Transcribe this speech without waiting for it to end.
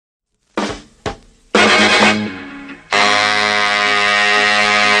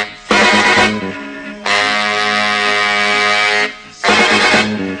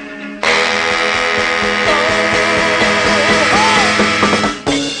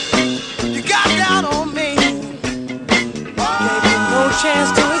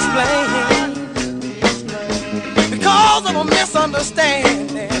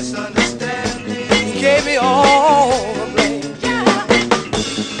misunderstanding gave me all the blame.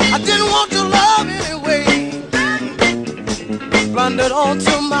 I didn't want your love anyway, blundered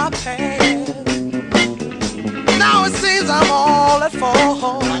onto my path. Now it seems I'm all at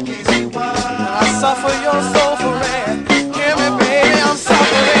fault. I suffer your soul for wrath. Hear me, baby, I'm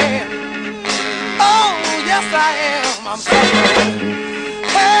suffering. Oh, yes I am, I'm suffering.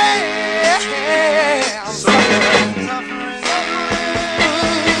 Hey, I'm suffering.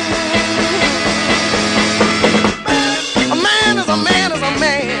 A man is a man is a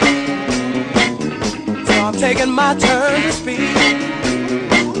man. So I'm taking my turn to speak.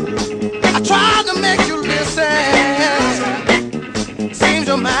 I tried to make you listen. Seems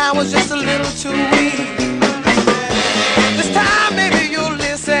your mind was just a little too weak. This time maybe you'll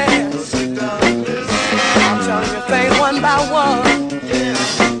listen. I'm telling you things one by one.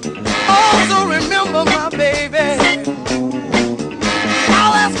 Also remember my baby,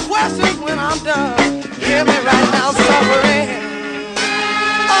 I'll ask questions when I'm done. Hear me right now, I'm suffering.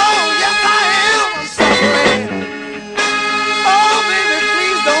 Oh yes I am, I'm suffering. Oh baby,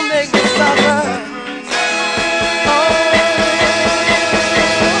 please don't make me suffer. Oh,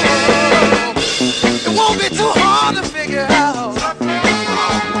 it won't be too hard to figure out.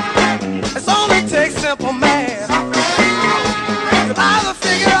 It's only takes simple math. You either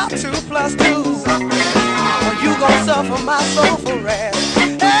figure out 2 plus 2, or you gon' suffer my soul